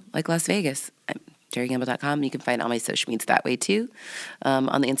 Gamble, like Las Vegas. I'm terrygamble.com. You can find all my social medias that way too.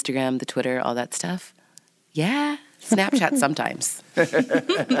 On the Instagram, the Twitter, all that stuff. Yeah. Snapchat sometimes.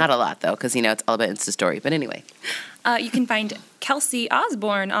 Not a lot, though, because, it's all about Insta Story. But anyway. You can find Kelsey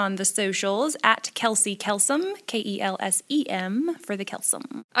Osborne on the socials at Kelsey Kelsum, K-E-L-S-E-M for the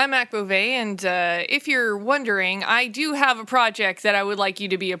Kelsum. I'm Mac Beauvais, and if you're wondering, I do have a project that I would like you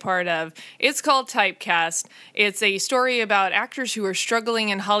to be a part of. It's called Typecast. It's a story about actors who are struggling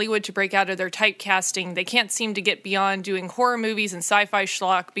in Hollywood to break out of their typecasting. They can't seem to get beyond doing horror movies and sci-fi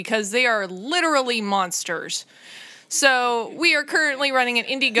schlock because they are literally monsters. So we are currently running an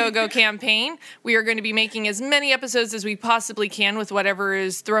Indiegogo campaign. We are going to be making as many episodes as we possibly can with whatever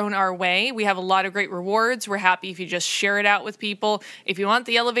is thrown our way. We have a lot of great rewards. We're happy if you just share it out with people. If you want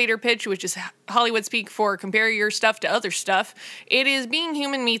the elevator pitch, which is Hollywood speak for compare your stuff to other stuff, it is Being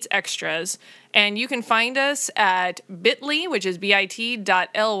Human Meets Extras. And you can find us at bit.ly, which is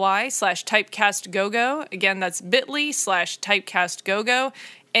bit.ly/typecastgogo. Again, that's bit.ly/typecastgogo.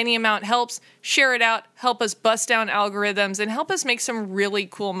 Any amount helps. Share it out. Help us bust down algorithms and help us make some really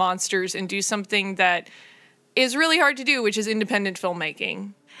cool monsters and do something that is really hard to do, which is independent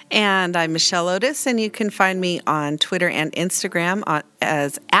filmmaking. And I'm Michelle Otis, and you can find me on Twitter and Instagram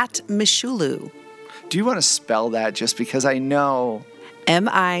as at Michulu. Do you want to spell that just because I know?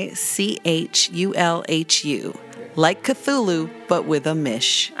 Michulhu. Like Cthulhu, but with a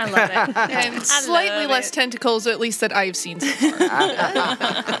mish. I love it. And slightly less tentacles, at least that I've seen so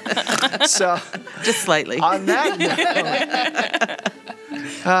far. So, Just slightly. on that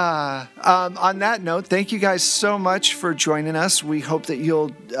note, thank you guys so much for joining us. We hope that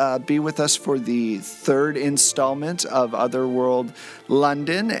you'll be with us for the third installment of Otherworld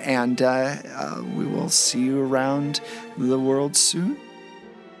London, and we will see you around the world soon.